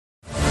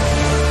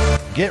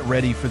Get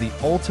ready for the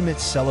ultimate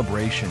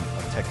celebration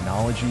of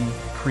technology,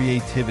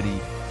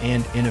 creativity,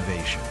 and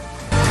innovation.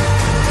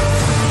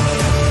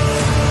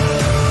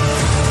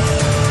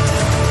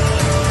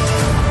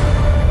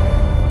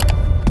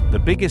 The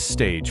biggest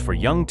stage for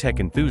young tech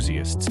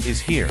enthusiasts is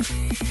here.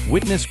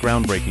 Witness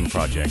groundbreaking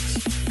projects,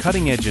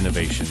 cutting-edge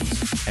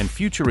innovations, and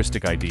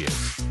futuristic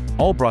ideas,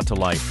 all brought to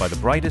life by the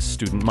brightest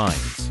student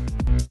minds.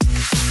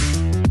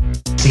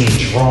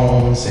 Seeing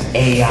drones and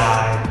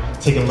AI,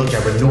 taking a look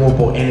at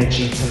renewable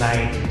energy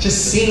tonight,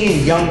 just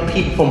seeing young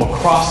people from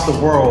across the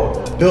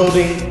world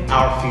building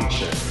our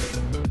future.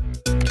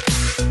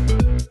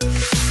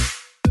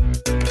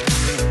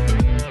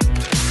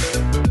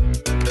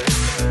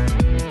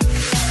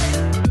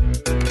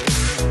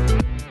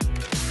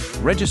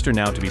 Register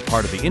now to be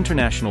part of the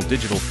International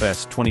Digital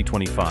Fest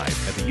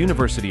 2025 at the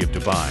University of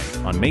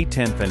Dubai on May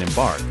 10th and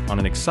embark on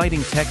an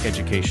exciting tech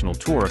educational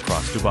tour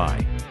across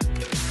Dubai.